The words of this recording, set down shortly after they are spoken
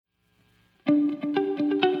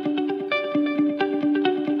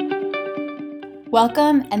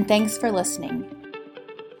Welcome and thanks for listening.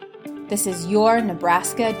 This is your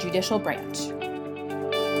Nebraska Judicial Branch.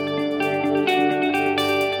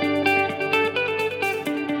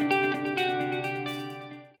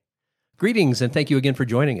 Greetings and thank you again for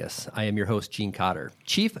joining us. I am your host, Gene Cotter.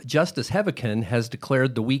 Chief Justice Heavican has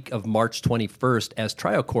declared the week of March 21st as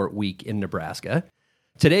Trial Court Week in Nebraska.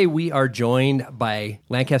 Today we are joined by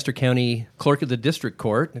Lancaster County Clerk of the District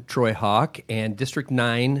Court, Troy Hawk, and District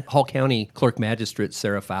 9 Hall County Clerk Magistrate,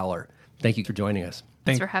 Sarah Fowler. Thank you for joining us.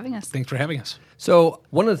 Thanks for having us. So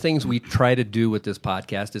one of the things we try to do with this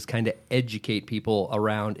podcast is kind of educate people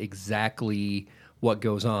around exactly what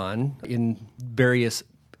goes on in various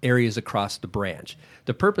areas across the branch.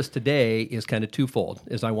 The purpose today is kind of twofold,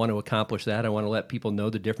 is I want to accomplish that. I want to let people know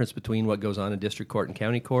the difference between what goes on in district court and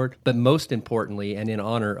county court, but most importantly, and in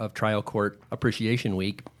honor of Trial Court Appreciation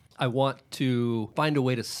Week, I want to find a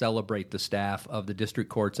way to celebrate the staff of the district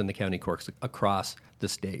courts and the county courts across the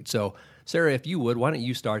state. So, Sarah, if you would, why don't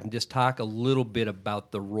you start and just talk a little bit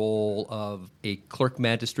about the role of a clerk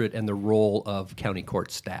magistrate and the role of county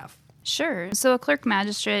court staff? Sure. So a clerk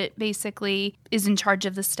magistrate basically is in charge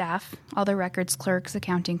of the staff, all the records clerks,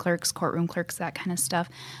 accounting clerks, courtroom clerks, that kind of stuff.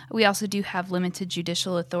 We also do have limited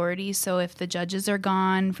judicial authority. So if the judges are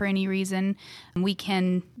gone for any reason, we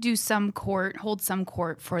can do some court, hold some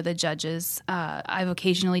court for the judges. I've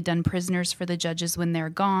occasionally done prisoners for the judges when they're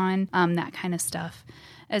gone, that kind of stuff.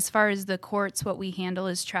 As far as the courts, what we handle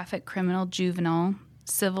is traffic, criminal, juvenile,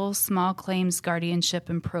 civil, small claims, guardianship,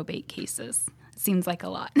 and probate cases. Seems like a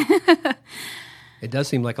lot. It does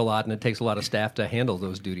seem like a lot, and it takes a lot of staff to handle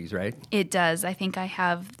those duties, right? It does. I think I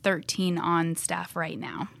have 13 on staff right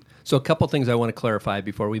now. So a couple things I want to clarify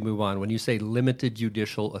before we move on. When you say limited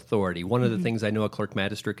judicial authority, one of the things I know a clerk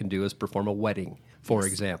magistrate can do is perform a wedding, for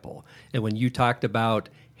example. And when you talked about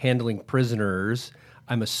handling prisoners,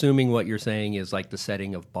 I'm assuming what you're saying is like the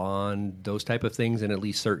setting of bond, those type of things in at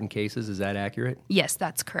least certain cases. Is that accurate? Yes,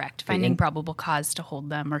 that's correct. Finding probable cause to hold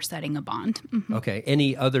them or setting a bond. Mm-hmm. Okay.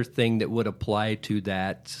 Any other thing that would apply to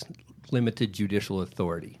that limited judicial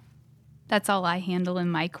authority? That's all I handle in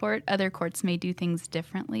my court. Other courts may do things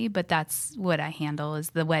differently, but that's what I handle is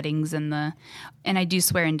the weddings and I do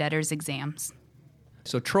swear-in debtors exams.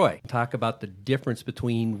 So, Troy, talk about the difference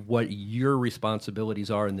between what your responsibilities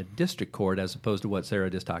are in the district court as opposed to what Sarah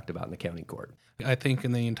just talked about in the county court. I think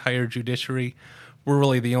in the entire judiciary, we're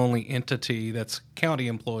really the only entity that's county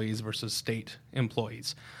employees versus state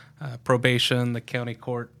employees. Probation, the county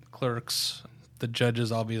court clerks, the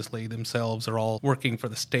judges obviously themselves are all working for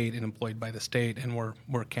the state and employed by the state, and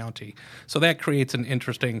we're county. So that creates an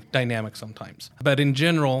interesting dynamic sometimes. But in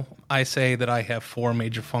general, I say that I have four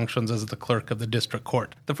major functions as the clerk of the district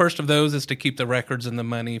court. The first of those is to keep the records and the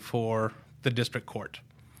money for the district court.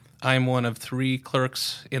 I'm one of three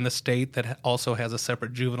clerks in the state that also has a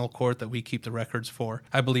separate juvenile court that we keep the records for.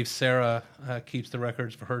 I believe Sarah keeps the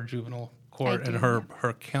records for her juvenile court, and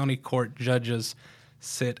her county court judges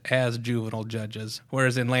sit as juvenile judges,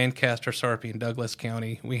 whereas in Lancaster, Sarpy, and Douglas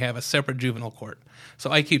County, we have a separate juvenile court. So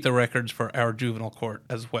I keep the records for our juvenile court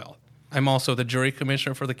as well. I'm also the jury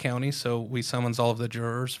commissioner for the county, so we summons all of the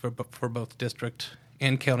jurors for both district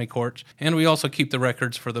and county courts. And we also keep the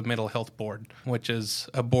records for the mental health board, which is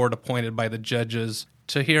a board appointed by the judges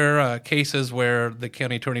to hear cases where the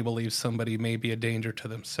county attorney believes somebody may be a danger to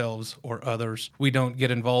themselves or others. We don't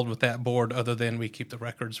get involved with that board other than we keep the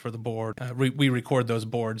records for the board. We record those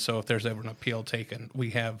boards, so if there's ever an appeal taken, we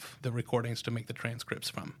have the recordings to make the transcripts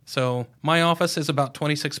from. So my office is about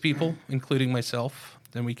 26 people, including myself,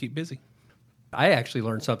 and we keep busy. I actually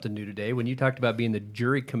learned something new today. When you talked about being the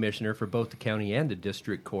jury commissioner for both the county and the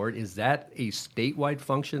district court, is that a statewide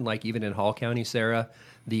function, like even in Hall County, Sarah?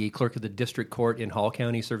 The clerk of the district court in Hall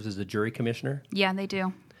County serves as the jury commissioner? Yeah, they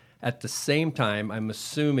do. At the same time, I'm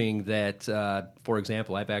assuming that, for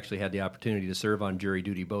example, I've actually had the opportunity to serve on jury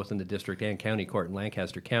duty both in the district and county court in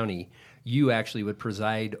Lancaster County. You actually would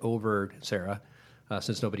preside over, Sarah,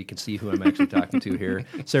 since nobody can see who I'm actually talking to here.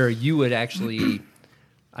 Sarah, you would actually,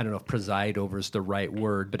 I don't know if preside over is the right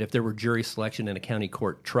word, but if there were jury selection in a county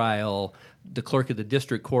court trial, the clerk of the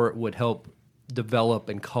district court would help develop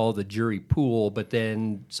and call the jury pool, but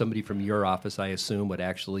then somebody from your office, I assume, would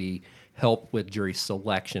actually help with jury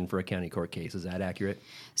selection for a county court case. Is that accurate?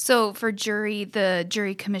 So for jury, the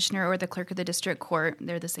jury commissioner or the clerk of the district court,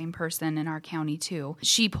 they're the same person in our county too.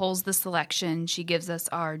 She pulls the selection. She gives us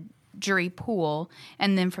our jury pool,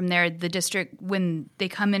 and then from there, the district, when they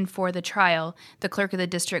come in for the trial, the clerk of the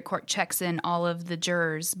district court checks in all of the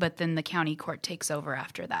jurors, but then the county court takes over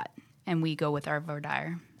after that, and we go with our voir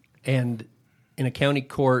dire. And in a county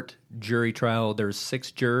court jury trial, there's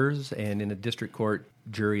 6 jurors, and in a district court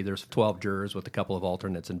jury, there's 12 jurors with a couple of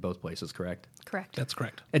alternates in both places, correct? Correct. That's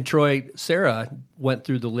correct. And Troy, Sarah went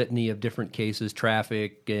through the litany of different cases,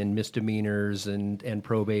 traffic and misdemeanors and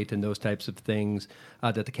probate and those types of things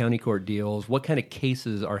that the county court deals. What kind of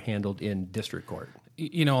cases are handled in district court?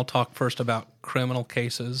 I'll talk first about criminal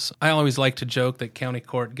cases. I always like to joke that county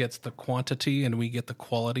court gets the quantity and we get the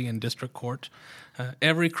quality in district court.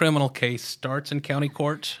 Every criminal case starts in county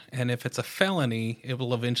court, and if it's a felony, it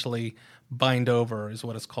will eventually bind over, is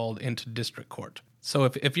what it's called, into district court. So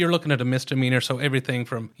if you're looking at a misdemeanor, so everything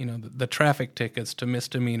from the traffic tickets to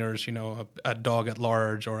misdemeanors, a dog at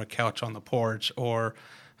large or a couch on the porch or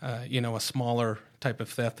a smaller type of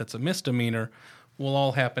theft that's a misdemeanor, will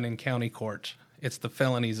all happen in county court. It's the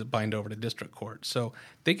felonies that bind over to district court. So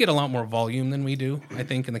they get a lot more volume than we do, I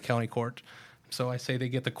think, in the county court. So I say they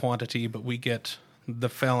get the quantity, but we get the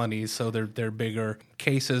felonies, so they're bigger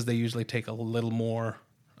cases. They usually take a little more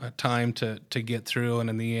time to get through, and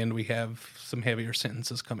in the end, we have some heavier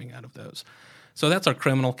sentences coming out of those. So that's our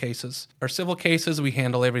criminal cases. Our civil cases, we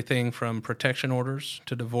handle everything from protection orders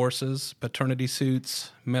to divorces, paternity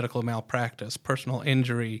suits, medical malpractice, personal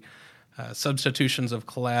injury, substitutions of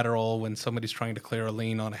collateral when somebody's trying to clear a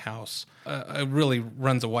lien on a house. It really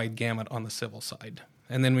runs a wide gamut on the civil side.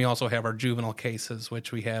 And then we also have our juvenile cases,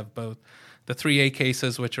 which we have both the 3A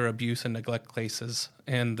cases, which are abuse and neglect cases,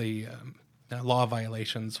 and the law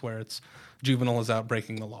violations where it's juvenile is out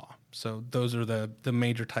breaking the law. So those are the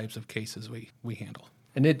major types of cases we handle.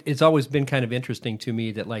 And it's always been kind of interesting to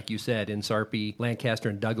me that, like you said, in Sarpy, Lancaster,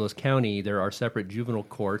 and Douglas County, there are separate juvenile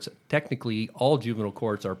courts. Technically, all juvenile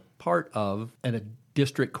courts are part of a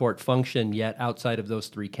district court function, yet outside of those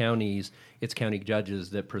three counties, it's county judges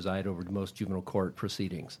that preside over most juvenile court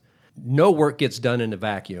proceedings. No work gets done in a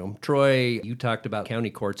vacuum. Troy, you talked about county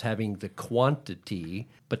courts having the quantity,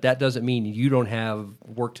 but that doesn't mean you don't have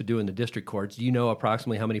work to do in the district courts. Do you know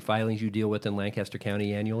approximately how many filings you deal with in Lancaster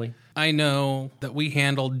County annually? I know that we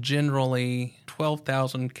handle generally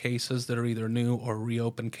 12,000 cases that are either new or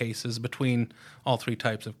reopened cases between all three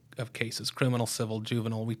types of cases, criminal, civil,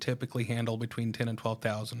 juvenile. We typically handle between 10 and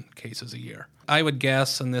 12,000 cases a year. I would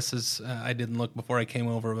guess, and this is, I didn't look before I came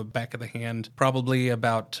over, but back of the hand, probably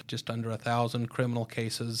about just under 1,000 criminal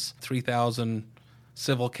cases, 3,000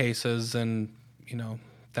 civil cases, and,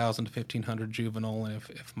 1,000 to 1,500 juvenile. And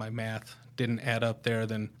if my math didn't add up there,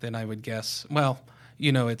 then I would guess,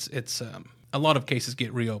 it's a lot of cases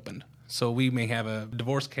get reopened. So we may have a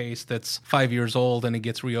divorce case that's 5 years old and it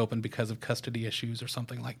gets reopened because of custody issues or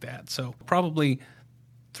something like that. So probably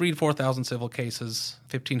 3,000 to 4,000 civil cases,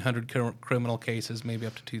 1,500 criminal cases, maybe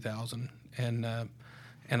up to 2,000, and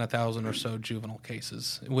 1,000 or so juvenile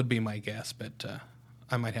cases. It would be my guess, but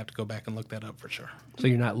I might have to go back and look that up for sure. So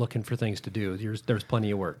you're not looking for things to do. There's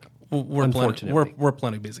plenty of work. We're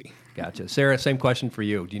plenty busy. Gotcha. Sarah, same question for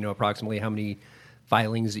you. Do you know approximately how many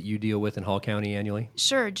filings that you deal with in Hall County annually?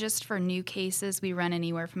 Sure. Just for new cases, we run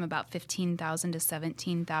anywhere from about 15,000 to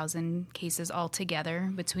 17,000 cases altogether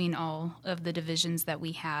between all of the divisions that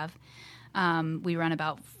we have. We run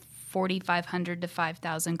about 4,500 to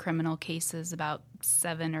 5,000 criminal cases, about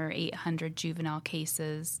 700 or 800 juvenile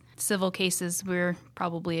cases. Civil cases, we're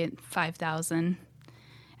probably at 5,000,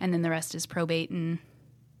 and then the rest is probate and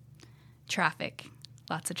traffic.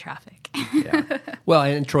 Lots of traffic. Yeah. Well,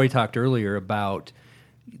 and Troy talked earlier about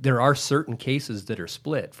there are certain cases that are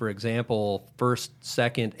split. For example, first,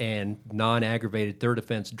 second, and non-aggravated third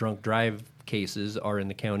offense drunk drive cases are in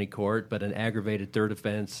the county court, but an aggravated third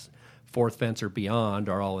offense, fourth offense, or beyond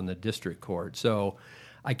are all in the district court. So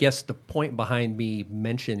I guess the point behind me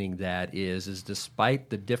mentioning that is despite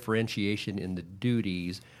the differentiation in the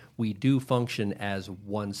duties, we do function as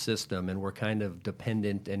one system, and we're kind of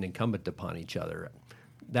dependent and incumbent upon each other.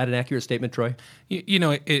 That an accurate statement, Troy?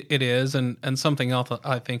 It is, and something else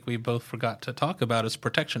I think we both forgot to talk about is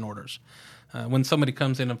protection orders. When somebody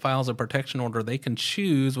comes in and files a protection order, they can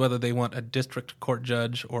choose whether they want a district court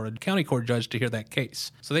judge or a county court judge to hear that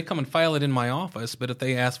case. So they come and file it in my office, but if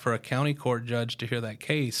they ask for a county court judge to hear that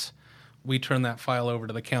case, we turn that file over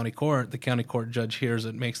to the county court. The county court judge hears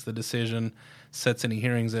it, makes the decision, sets any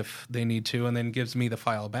hearings if they need to, and then gives me the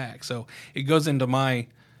file back. So it goes into my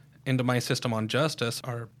system on justice,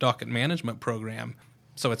 our docket management program.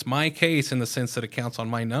 So it's my case in the sense that it counts on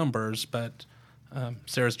my numbers, but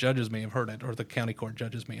Sarah's judges may have heard it, or the county court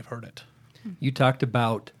judges may have heard it. You talked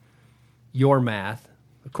about your math.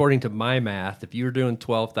 According to my math, if you're doing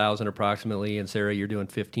 12,000 approximately, and Sarah, you're doing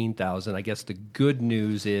 15,000, I guess the good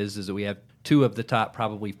news is that we have two of the top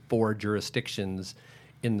probably 4 jurisdictions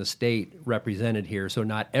in the state represented here, so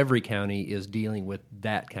not every county is dealing with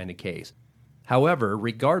that kind of case. However,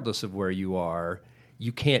 regardless of where you are,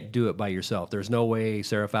 you can't do it by yourself. There's no way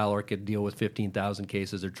Sarah Fowler could deal with 15,000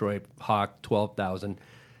 cases or Troy Hawk 12,000.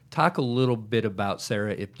 Talk a little bit about,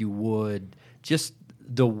 Sarah, if you would, just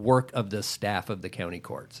the work of the staff of the county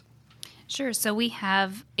courts. Sure. So we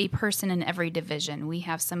have a person in every division. We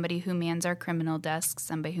have somebody who mans our criminal desk,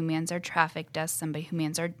 somebody who mans our traffic desk, somebody who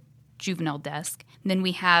mans our juvenile desk. Then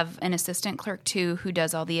we have an assistant clerk, too, who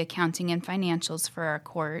does all the accounting and financials for our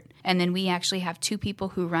court. And then we actually have 2 people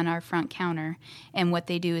who run our front counter. And what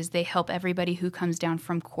they do is they help everybody who comes down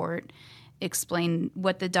from court explain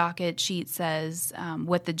what the docket sheet says,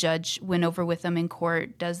 what the judge went over with them in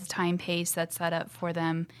court, does the time pay, sets that up for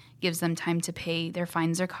them, gives them time to pay their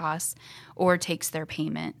fines or costs, or takes their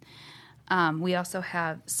payment. We also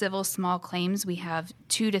have civil small claims. We have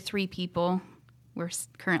 2 to 3 people. We're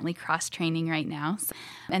currently cross-training right now.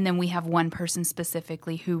 And then we have 1 person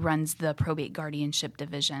specifically who runs the probate guardianship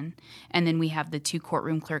division. And then we have the 2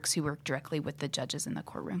 courtroom clerks who work directly with the judges in the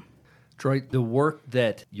courtroom. Troy, the work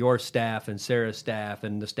that your staff and Sarah's staff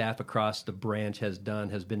and the staff across the branch has done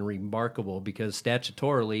has been remarkable because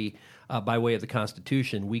statutorily, by way of the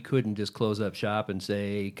Constitution, we couldn't just close up shop and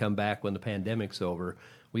say, come back when the pandemic's over.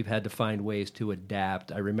 We've had to find ways to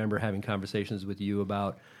adapt. I remember having conversations with you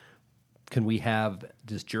about, can we have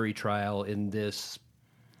this jury trial in this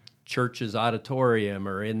church's auditorium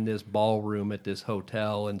or in this ballroom at this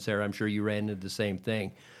hotel? And Sarah, I'm sure you ran into the same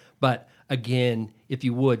thing. But again, if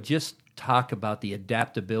you would, just talk about the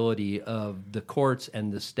adaptability of the courts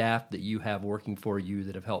and the staff that you have working for you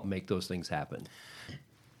that have helped make those things happen.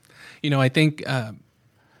 I think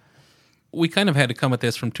we kind of had to come at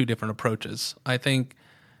this from 2 different approaches. I think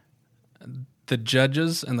the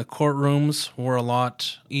judges and the courtrooms were a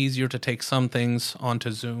lot easier to take some things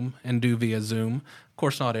onto Zoom and do via Zoom. Of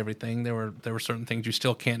course, not everything. There were certain things you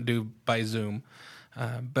still can't do by Zoom.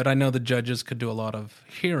 But I know the judges could do a lot of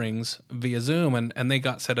hearings via Zoom, and they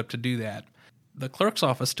got set up to do that. The clerk's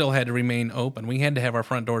office still had to remain open. We had to have our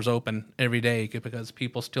front doors open every day because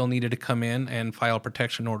people still needed to come in and file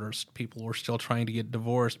protection orders. People were still trying to get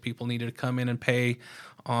divorced. People needed to come in and pay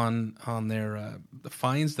on their the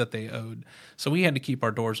fines that they owed. So we had to keep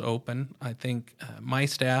our doors open. I think my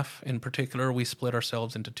staff in particular, we split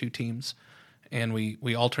ourselves into 2 teams, and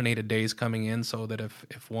we alternated days coming in so that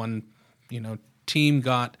if one team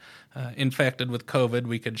got infected with COVID,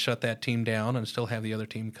 we could shut that team down and still have the other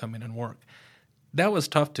team come in and work. That was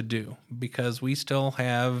tough to do because we still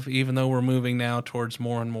have, even though we're moving now towards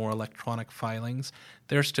more and more electronic filings,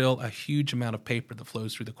 there's still a huge amount of paper that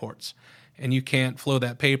flows through the courts. And you can't flow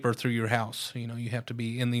that paper through your house. You have to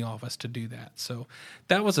be in the office to do that. So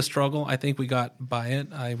that was a struggle. I think we got by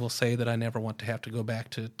it. I will say that I never want to have to go back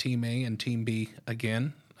to Team A and Team B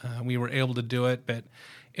again. We were able to do it, but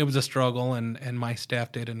it was a struggle, and my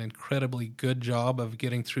staff did an incredibly good job of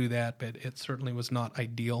getting through that, but it certainly was not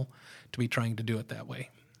ideal to be trying to do it that way.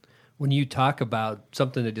 When you talk about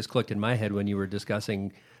something that just clicked in my head when you were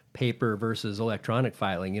discussing paper versus electronic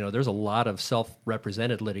filing, there's a lot of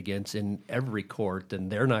self-represented litigants in every court,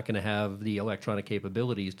 and they're not going to have the electronic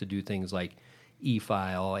capabilities to do things like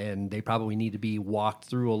e-file, and they probably need to be walked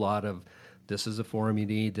through a lot of, this is a form you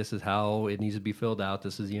need, this is how it needs to be filled out,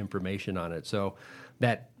 this is the information on it. So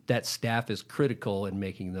that staff is critical in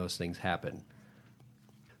making those things happen.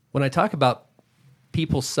 When I talk about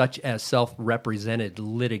people such as self-represented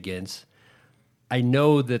litigants, I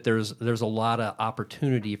know that there's a lot of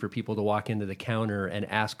opportunity for people to walk into the counter and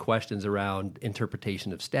ask questions around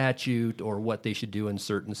interpretation of statute or what they should do in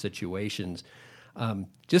certain situations.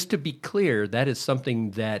 Just to be clear, that is something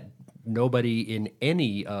that nobody in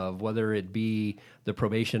any of, whether it be the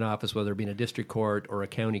probation office, whether it be in a district court or a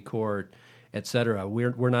county court, et cetera,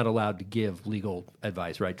 we're not allowed to give legal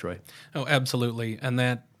advice, right, Troy? Oh, absolutely. And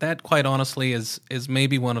that quite honestly is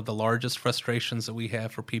maybe one of the largest frustrations that we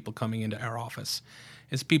have for people coming into our office,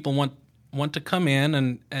 is people want to come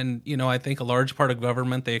in and I think a large part of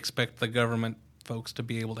government, they expect the government folks to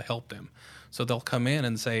be able to help them. So they'll come in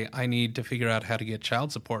and say, I need to figure out how to get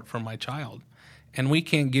child support for my child. And we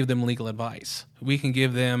can't give them legal advice. We can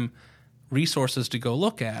give them resources to go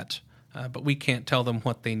look at, but we can't tell them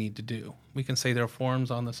what they need to do. We can say there are forms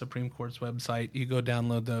on the Supreme Court's website. You go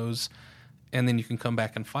download those, and then you can come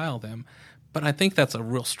back and file them. But I think that's a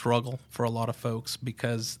real struggle for a lot of folks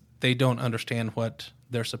because they don't understand what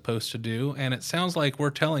they're supposed to do. And it sounds like we're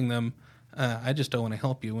telling them, I just don't want to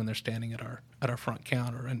help you when they're standing at our front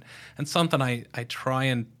counter. And something I try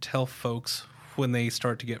and tell folks when they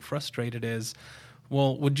start to get frustrated is,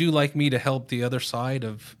 well, would you like me to help the other side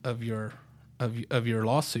of your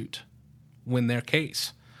lawsuit win their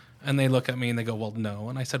case? And they look at me and they go, well, no.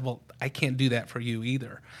 And I said, well, I can't do that for you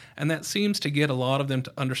either. And that seems to get a lot of them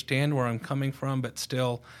to understand where I'm coming from, but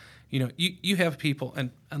still, you have people,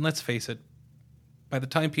 and let's face it, by the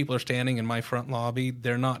time people are standing in my front lobby,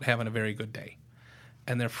 they're not having a very good day.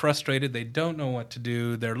 And they're frustrated. They don't know what to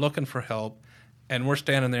do. They're looking for help. And we're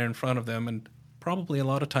standing there in front of them. And probably a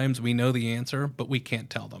lot of times we know the answer, but we can't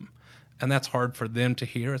tell them. And that's hard for them to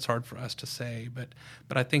hear. It's hard for us to say. But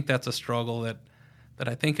I think that's a struggle that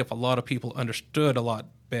I think if a lot of people understood a lot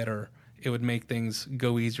better, it would make things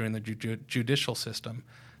go easier in the judicial system.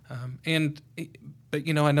 But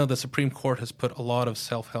I know the Supreme Court has put a lot of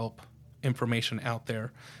self-help information out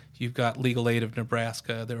there. You've got Legal Aid of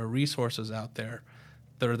Nebraska. There are resources out there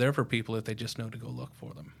that are there for people if they just know to go look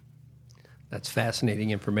for them. That's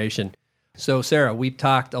fascinating information. So, Sarah, we've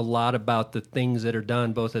talked a lot about the things that are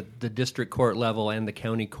done both at the district court level and the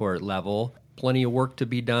county court level. Plenty of work to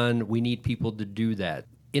be done. We need people to do that.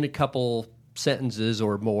 In a couple sentences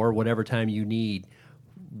or more, whatever time you need,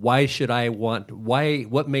 what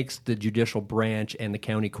makes the judicial branch and the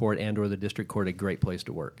county court and or the district court a great place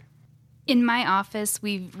to work? In my office,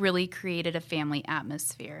 we've really created a family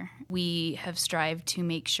atmosphere. We have strived to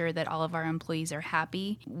make sure that all of our employees are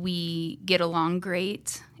happy. We get along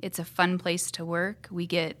great. It's a fun place to work. We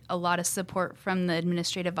get a lot of support from the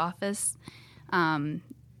administrative office.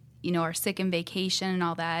 Our sick and vacation and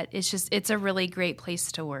all that. It's a really great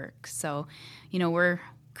place to work. So, we're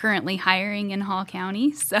currently hiring in Hall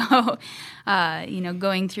County. So,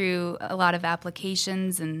 going through a lot of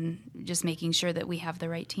applications and just making sure that we have the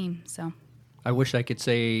right team. So, I wish I could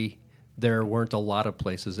say there weren't a lot of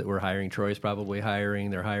places that were hiring. Troy's probably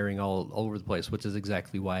hiring. They're hiring all over the place, which is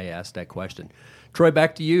exactly why I asked that question. Troy,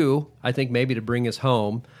 back to you. I think maybe to bring us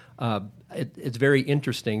home, it's very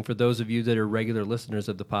interesting for those of you that are regular listeners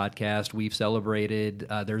of the podcast. We've celebrated,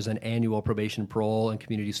 there's an annual probation, parole, and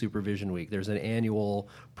community supervision week. There's an annual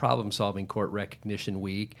problem-solving court recognition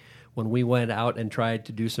week. When we went out and tried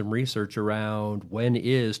to do some research around when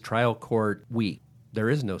is trial court week, there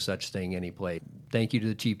is no such thing anyplace. Thank you to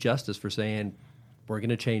the Chief Justice for saying we're going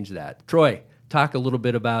to change that. Troy, talk a little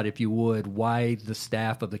bit about, if you would, why the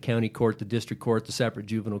staff of the county court, the district court, the separate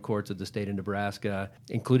juvenile courts of the state of Nebraska,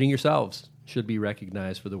 including yourselves, should be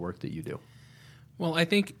recognized for the work that you do. Well, I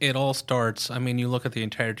think it all starts, you look at the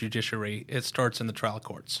entire judiciary, it starts in the trial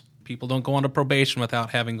courts. People don't go on to probation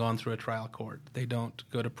without having gone through a trial court. They don't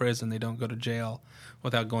go to prison, they don't go to jail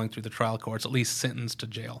without going through the trial courts, at least sentenced to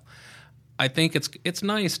jail. I think it's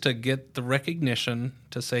nice to get the recognition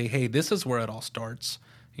to say, hey, this is where it all starts.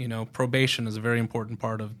 Probation is a very important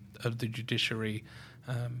part of the judiciary.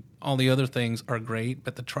 All the other things are great,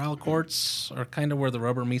 but the trial courts are kind of where the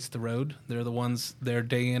rubber meets the road. They're the ones there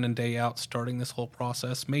day in and day out starting this whole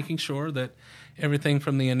process, making sure that everything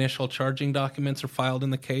from the initial charging documents are filed in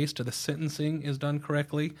the case to the sentencing is done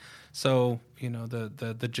correctly. So,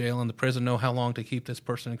 the jail and the prison know how long to keep this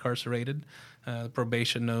person incarcerated. The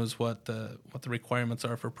probation knows what the requirements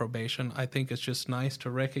are for probation. I think it's just nice to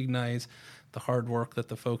recognize the hard work that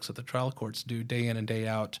the folks at the trial courts do day in and day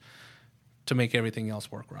out to make everything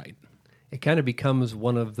else work right. It kind of becomes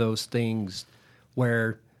one of those things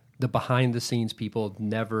where the behind-the-scenes people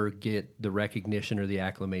never get the recognition or the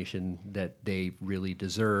acclamation that they really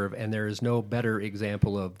deserve, and there is no better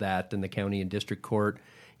example of that than the county and district court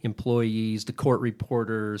employees, the court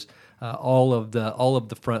reporters, all of the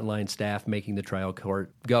frontline staff making the trial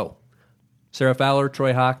court go. Sarah Fowler,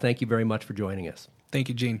 Troy Hawk, thank you very much for joining us. Thank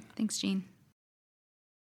you, Gene. Thanks, Gene.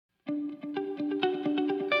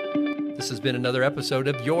 This has been another episode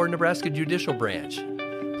of Your Nebraska Judicial Branch.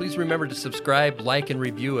 Please remember to subscribe, like, and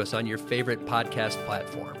review us on your favorite podcast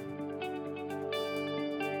platform.